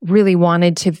really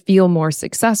wanted to feel more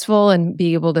successful and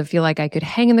be able to feel like I could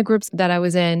hang in the groups that I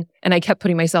was in. And I kept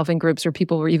putting myself in groups where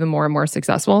people were even more and more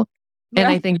successful. Yeah. And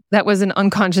I think that was an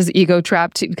unconscious ego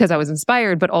trap because I was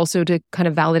inspired, but also to kind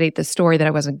of validate the story that I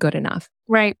wasn't good enough.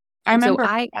 Right. I remember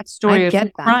that story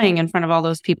of crying in front of all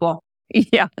those people.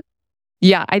 Yeah.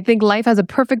 Yeah. I think life has a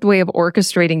perfect way of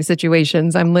orchestrating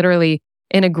situations. I'm literally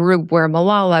in a group where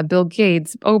Malala, Bill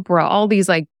Gates, Oprah, all these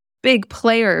big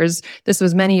players. This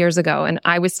was many years ago, and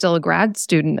I was still a grad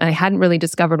student. I hadn't really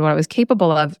discovered what I was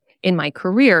capable of in my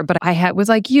career, but was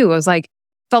like you. I was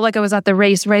felt like I was at the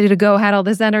race, ready to go, had all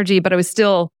this energy, but I was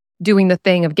still doing the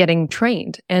thing of getting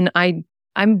trained. And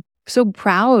I'm so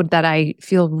proud that I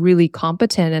feel really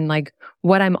competent and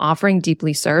what I'm offering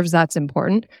deeply serves. That's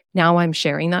important. Now I'm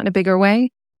sharing that in a bigger way.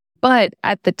 But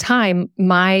at the time,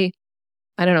 my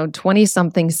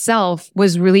 20-something self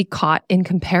was really caught in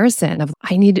comparison of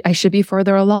I should be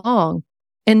further along.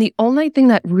 And the only thing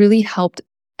that really helped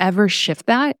ever shift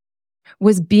that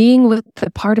was being with the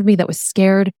part of me that was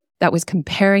scared, that was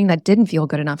comparing, that didn't feel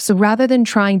good enough. So rather than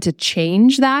trying to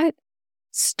change that,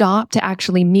 stop to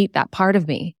actually meet that part of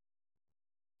me.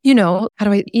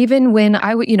 Even when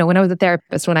when I was a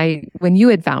therapist, when you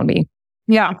had found me,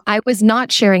 yeah, I was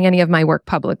not sharing any of my work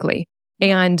publicly.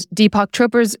 And Deepak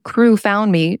Chopra's crew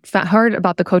found me, heard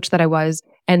about the coach that I was,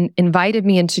 and invited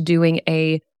me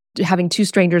into having two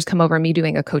strangers come over and me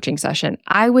doing a coaching session.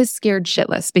 I was scared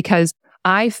shitless because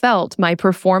I felt my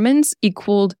performance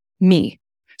equaled me.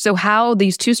 So how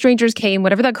these two strangers came,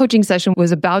 whatever that coaching session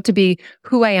was about to be,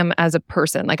 who I am as a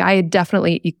person. Like I had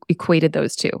definitely equated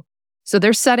those two. So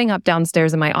they're setting up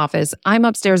downstairs in my office. I'm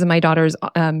upstairs in my daughter's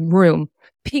room,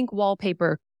 pink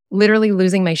wallpaper, literally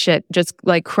losing my shit, just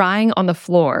like crying on the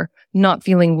floor, not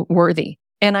feeling worthy.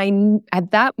 And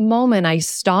at that moment, I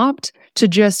stopped to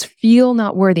just feel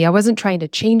not worthy. I wasn't trying to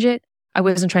change it. I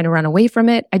wasn't trying to run away from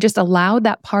it. I just allowed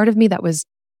that part of me that was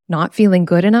not feeling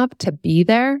good enough to be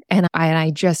there. And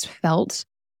I just felt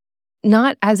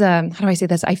not as how do I say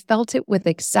this? I felt it with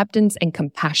acceptance and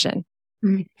compassion.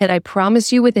 Mm. And I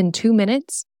promise you, within 2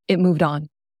 minutes, it moved on.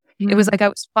 Mm. It was like I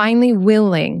was finally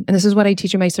willing, and this is what I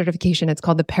teach in my certification. It's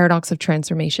called the paradox of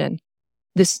transformation.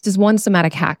 This is one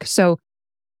somatic hack. So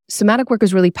somatic work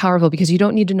is really powerful because you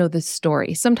don't need to know the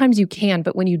story. Sometimes you can,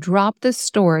 but when you drop the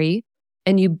story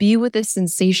and you be with the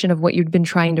sensation of what you've been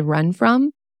trying to run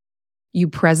from, you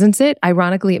presence it,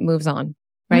 ironically, it moves on,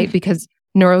 right? Mm. Because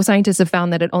neuroscientists have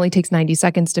found that it only takes 90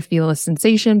 seconds to feel a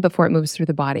sensation before it moves through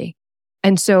the body.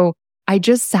 And so I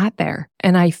just sat there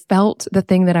and I felt the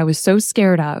thing that I was so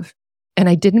scared of, and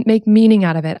I didn't make meaning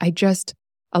out of it. I just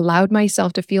allowed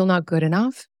myself to feel not good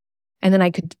enough. And then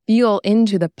I could feel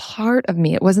into the part of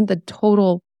me. It wasn't the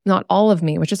total, not all of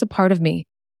me. It was just a part of me.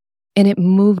 And it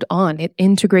moved on. It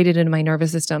integrated into my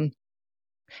nervous system.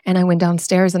 And I went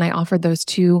downstairs and I offered those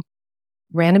two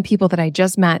random people that I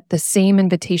just met the same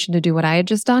invitation to do what I had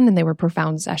just done. And they were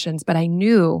profound sessions. But I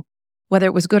knew whether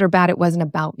it was good or bad, it wasn't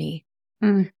about me.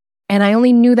 Mm. And I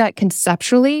only knew that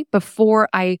conceptually before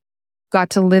I got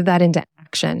to live that into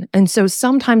action. And so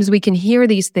sometimes we can hear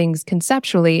these things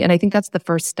conceptually, and I think that's the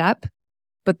first step.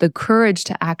 But the courage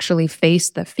to actually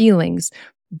face the feelings,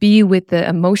 be with the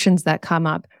emotions that come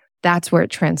up, that's where it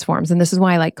transforms. And this is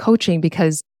why I like coaching,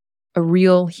 because a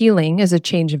real healing is a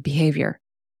change of behavior.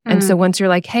 Mm. And so once you're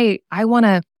like, hey, I want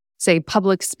to say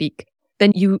public speak,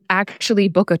 then you actually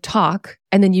book a talk,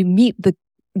 and then you meet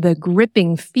the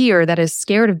gripping fear that is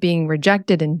scared of being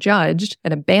rejected and judged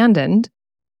and abandoned.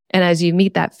 And as you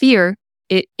meet that fear,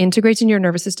 it integrates in your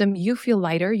nervous system. You feel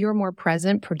lighter, you're more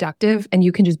present, productive, and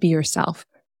you can just be yourself.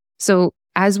 So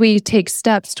as we take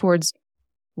steps towards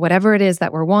whatever it is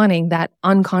that we're wanting, that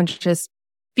unconscious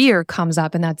fear comes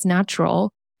up, and that's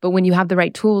natural. But when you have the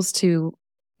right tools to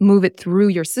move it through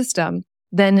your system,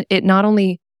 then it not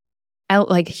only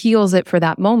heals it for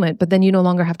that moment, but then you no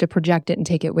longer have to project it and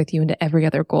take it with you into every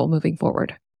other goal moving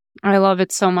forward. I love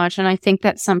it so much. And I think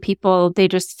that some people, they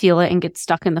just feel it and get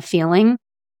stuck in the feeling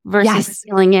versus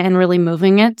feeling it and really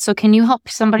moving it. So can you help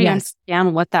somebody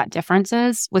understand what that difference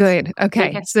is? Good.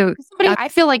 Okay. So I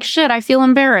feel like shit. I feel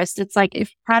embarrassed. It's like,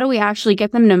 how do we actually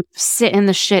get them to sit in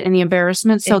the shit and the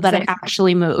embarrassment so that it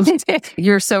actually moves?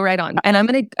 You're so right on. And I'm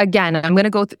going to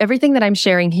go through everything that I'm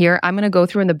sharing here. I'm going to go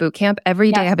through in the boot camp.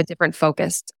 Every day I have a different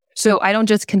focus. So I don't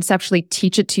just conceptually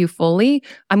teach it to you fully.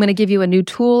 I'm going to give you a new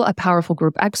tool, a powerful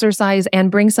group exercise, and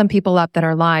bring some people up that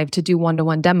are live to do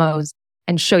one-to-one demos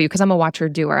and show you, because I'm a watcher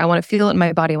doer. I want to feel it in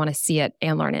my body. I want to see it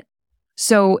and learn it.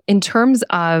 So in terms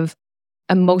of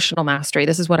emotional mastery,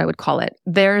 this is what I would call it.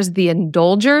 There's the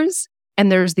indulgers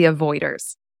and there's the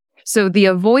avoiders. So the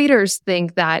avoiders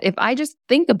think that if I just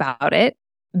think about it,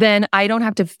 then I don't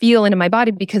have to feel into my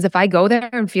body, because if I go there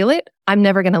and feel it, I'm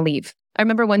never going to leave. I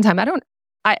remember one time,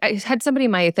 I had somebody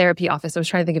in my therapy office. I was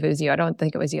trying to think if it was you. I don't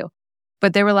think it was you.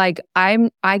 But they were like, I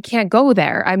can't go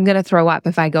there. I'm going to throw up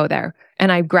if I go there.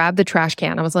 And I grabbed the trash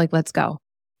can. I was like, let's go.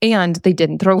 And they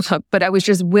didn't throw up, but I was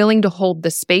just willing to hold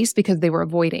the space because they were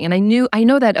avoiding. And I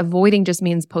know that avoiding just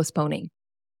means postponing.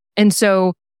 And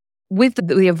so with the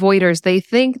avoiders, they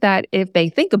think that if they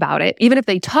think about it, even if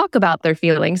they talk about their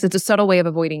feelings, it's a subtle way of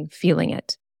avoiding feeling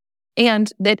it.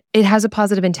 And that it has a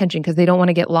positive intention because they don't want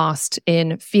to get lost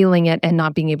in feeling it and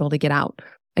not being able to get out.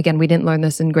 Again, we didn't learn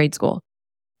this in grade school.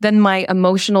 Then my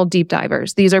emotional deep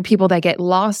divers. These are people that get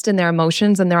lost in their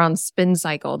emotions and they're on spin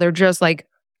cycle. They're just like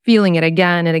feeling it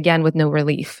again and again with no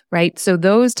relief, right? So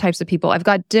those types of people, I've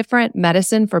got different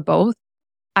medicine for both.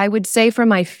 I would say for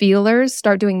my feelers,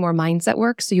 start doing more mindset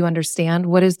work so you understand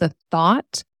what is the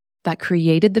thought that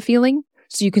created the feeling,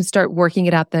 so you can start working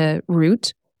it at the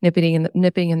root, nipping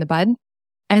in the bud.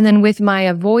 And then with my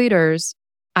avoiders,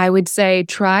 I would say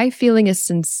try feeling a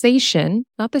sensation,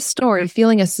 not the story,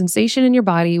 feeling a sensation in your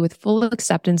body with full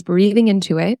acceptance, breathing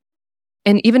into it.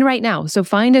 And even right now, so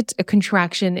find a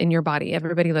contraction in your body,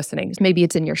 everybody listening. Maybe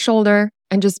it's in your shoulder,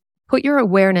 and just put your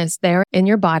awareness there in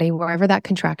your body, wherever that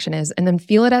contraction is, and then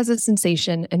feel it as a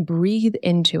sensation and breathe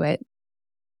into it.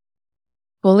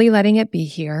 Fully letting it be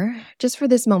here, just for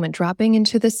this moment, dropping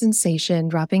into the sensation,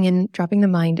 dropping the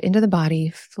mind into the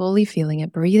body, fully feeling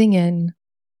it, breathing in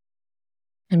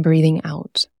and breathing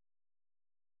out.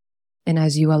 And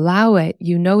as you allow it,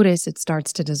 you notice it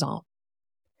starts to dissolve.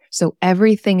 So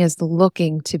everything is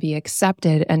looking to be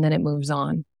accepted, and then it moves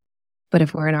on. But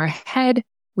if we're in our head,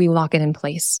 we lock it in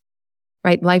place,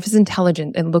 right? Life is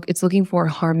intelligent and it's looking for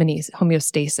harmony,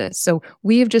 homeostasis. So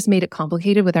we have just made it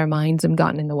complicated with our minds and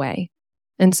gotten in the way.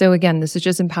 And so again, this is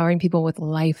just empowering people with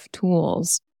life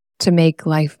tools to make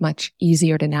life much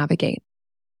easier to navigate.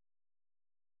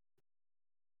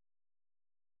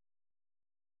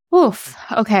 Oof.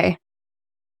 Okay.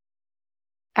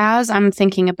 As I'm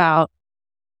thinking about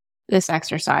this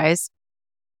exercise,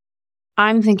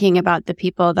 I'm thinking about the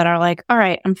people that are like, all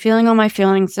right, I'm feeling all my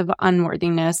feelings of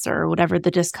unworthiness or whatever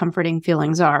the discomforting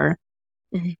feelings are.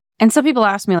 Mm-hmm. And some people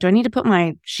ask me, do I need to put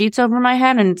my sheets over my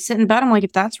head and sit in bed? I'm like,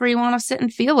 if that's where you want to sit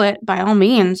and feel it, by all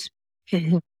means.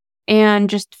 And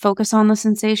just focus on the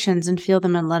sensations and feel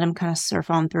them and let them kind of surf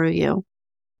on through you.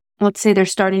 Let's say they're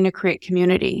starting to create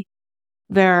community.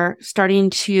 They're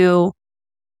starting to,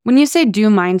 when you say do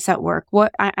mindset work,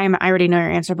 I already know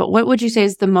your answer, but what would you say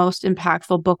is the most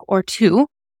impactful book or two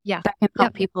that can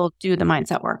help people do the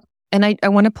mindset work? And I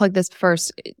want to plug this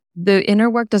first. The inner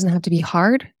work doesn't have to be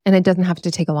hard, and it doesn't have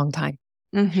to take a long time.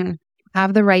 Mm-hmm.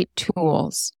 Have the right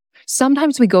tools.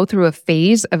 Sometimes we go through a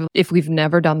phase of, if we've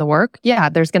never done the work,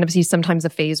 there's going to be sometimes a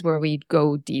phase where we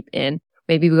go deep in.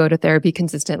 Maybe we go to therapy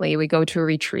consistently, we go to a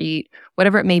retreat,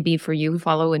 whatever it may be for you,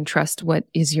 follow and trust what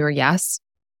is your yes.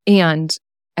 And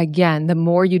again, the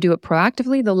more you do it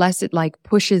proactively, the less it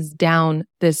pushes down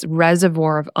this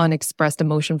reservoir of unexpressed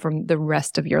emotion from the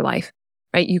rest of your life,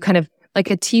 right? You kind of, like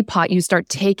a teapot, you start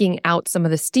taking out some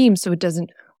of the steam so it doesn't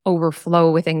overflow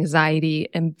with anxiety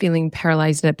and feeling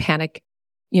paralyzed in a panic,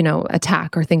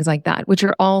 attack or things like that, which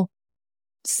are all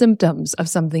symptoms of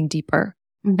something deeper.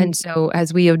 Mm-hmm. And so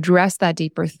as we address that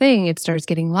deeper thing, it starts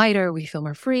getting lighter. We feel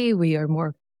more free.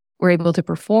 We're able to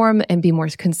perform and be more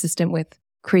consistent with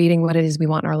creating what it is we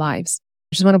want in our lives.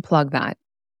 I just want to plug that.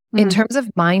 Mm-hmm. In terms of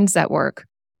mindset work,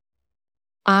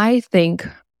 I think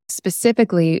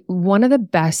specifically one of the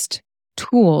best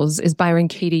tools is Byron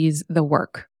Katie's The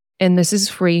Work. And this is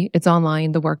free. It's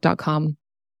online, thework.com.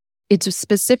 It's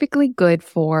specifically good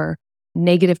for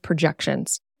negative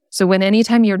projections. So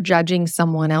anytime you're judging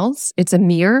someone else, it's a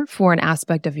mirror for an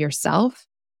aspect of yourself.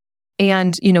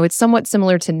 And, it's somewhat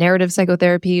similar to narrative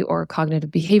psychotherapy or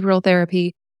cognitive behavioral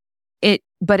therapy.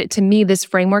 But to me, this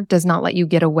framework does not let you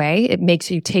get away. It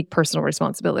makes you take personal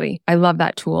responsibility. I love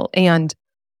that tool. And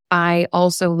I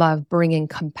also love bringing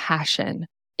compassion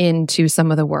into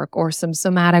some of the work or some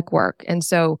somatic work. And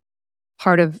so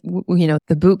part of,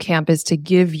 the boot camp is to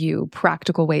give you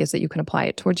practical ways that you can apply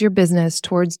it towards your business,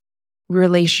 towards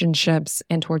relationships,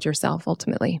 and towards yourself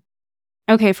ultimately.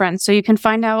 Okay, friends. So you can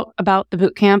find out about the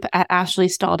bootcamp at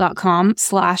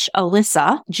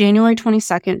ashleystahl.com/Alyssa, January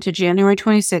 22nd to January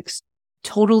 26th.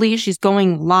 Totally. She's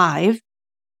going live.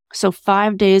 So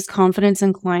 5 days confidence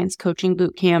in clients coaching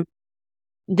bootcamp.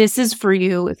 This is for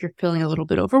you if you're feeling a little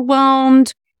bit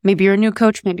overwhelmed. Maybe you're a new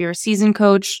coach. Maybe you're a seasoned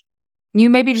coach. You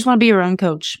maybe just want to be your own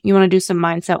coach. You want to do some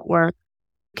mindset work.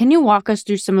 Can you walk us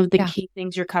through some of the key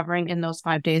things you're covering in those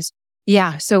 5 days?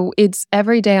 Yeah. So it's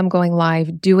every day I'm going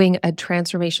live doing a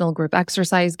transformational group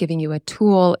exercise, giving you a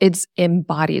tool. It's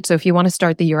embodied. So if you want to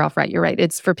start the year off right, you're right.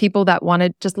 It's for people that want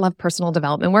to just love personal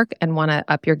development work and want to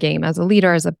up your game as a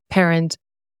leader, as a parent,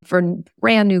 for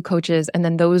brand new coaches, and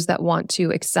then those that want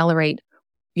to accelerate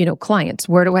clients.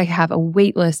 Where do I have a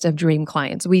wait list of dream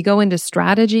clients? We go into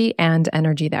strategy and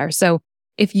energy there. So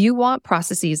if you want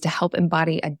processes to help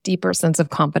embody a deeper sense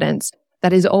of confidence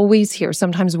that is always here,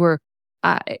 sometimes we're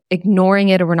ignoring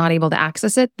it or we're not able to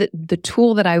access it, the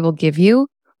tool that I will give you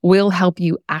will help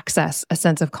you access a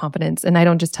sense of confidence. And I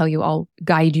don't just tell you, I'll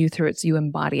guide you through it so you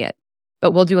embody it.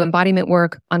 But we'll do embodiment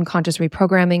work, unconscious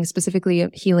reprogramming, specifically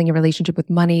healing your relationship with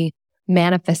money,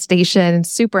 manifestation,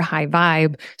 super high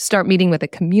vibe, start meeting with a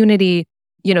community.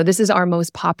 This is our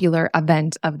most popular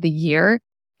event of the year,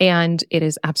 and it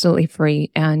is absolutely free,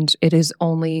 and it is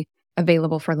only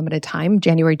available for a limited time,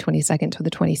 January 22nd to the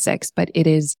 26th, but it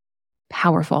is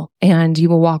powerful, and you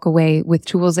will walk away with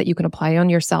tools that you can apply on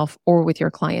yourself or with your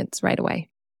clients right away.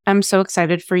 I'm so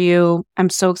excited for you. I'm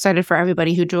so excited for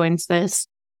everybody who joins this.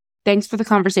 thanks for the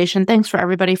conversation. Thanks for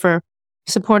everybody for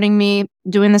supporting me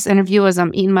doing this interview as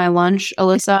I'm eating my lunch,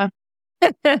 Alyssa.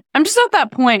 I'm just at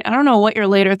that point. I don't know what your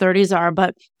later 30s are,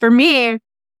 but for me,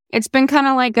 it's been kind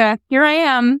of like here I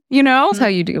am, That's how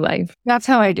you do life. That's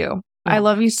how I do. Yeah. I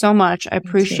love you so much. I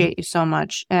appreciate you so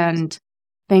much. And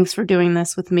thanks for doing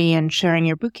this with me and sharing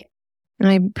your bouquet. And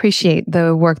I appreciate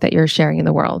the work that you're sharing in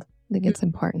the world. I think it's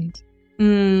important.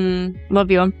 Love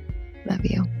you. Love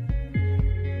you.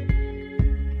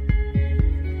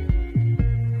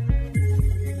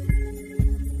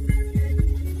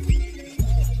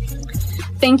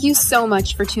 Thank you so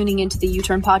much for tuning into the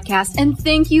U-Turn podcast. And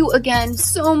thank you again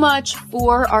so much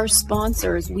for our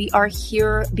sponsors. We are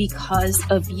here because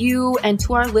of you. And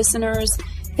to our listeners,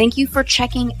 thank you for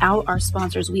checking out our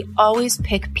sponsors. We always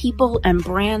pick people and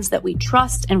brands that we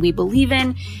trust and we believe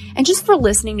in. And just for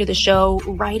listening to the show,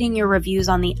 writing your reviews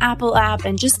on the Apple app,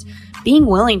 and just being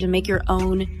willing to make your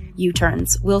own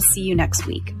U-turns. We'll see you next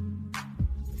week.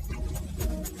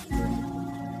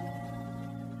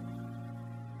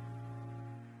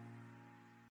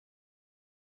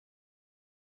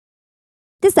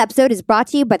 This episode is brought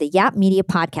to you by the Yap Media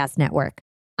Podcast Network.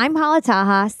 I'm Hala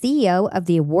Taha, CEO of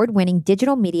the award-winning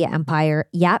digital media empire,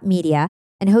 Yap Media,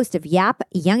 and host of Yap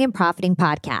Young and Profiting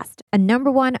Podcast, a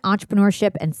 #1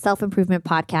 entrepreneurship and self-improvement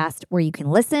podcast where you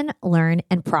can listen, learn,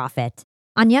 and profit.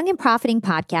 On Young and Profiting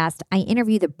Podcast, I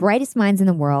interview the brightest minds in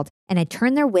the world, and I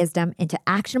turn their wisdom into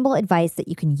actionable advice that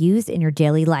you can use in your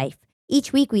daily life.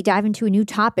 Each week, we dive into a new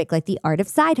topic like the art of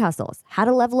side hustles, how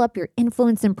to level up your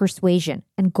influence and persuasion,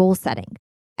 and goal setting.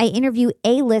 I interview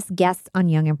A-list guests on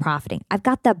Young and Profiting. I've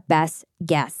got the best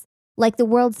guests, like the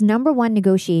world's #1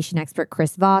 negotiation expert,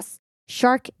 Chris Voss,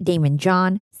 Shark Damon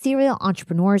John, serial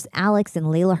entrepreneurs Alex and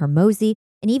Layla Hermosi,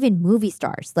 and even movie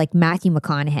stars like Matthew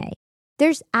McConaughey.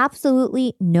 There's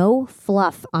absolutely no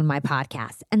fluff on my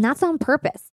podcast, and that's on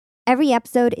purpose. Every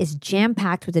episode is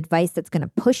jam-packed with advice that's going to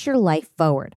push your life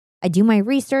forward. I do my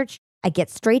research, I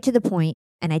get straight to the point,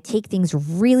 and I take things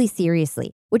really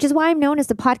seriously, which is why I'm known as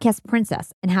the podcast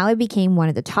princess and how I became one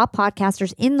of the top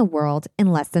podcasters in the world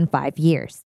in less than 5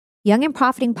 years. Young and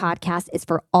Profiting Podcast is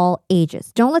for all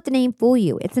ages. Don't let the name fool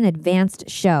you. It's an advanced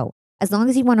show. As long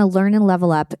as you want to learn and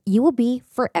level up, you will be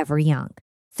forever young.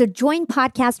 So join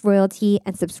podcast royalty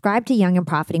and subscribe to Young and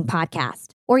Profiting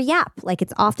Podcast, or YAP, like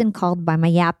it's often called by my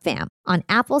YAP fam, on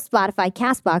Apple, Spotify,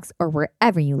 CastBox, or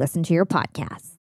wherever you listen to your podcasts.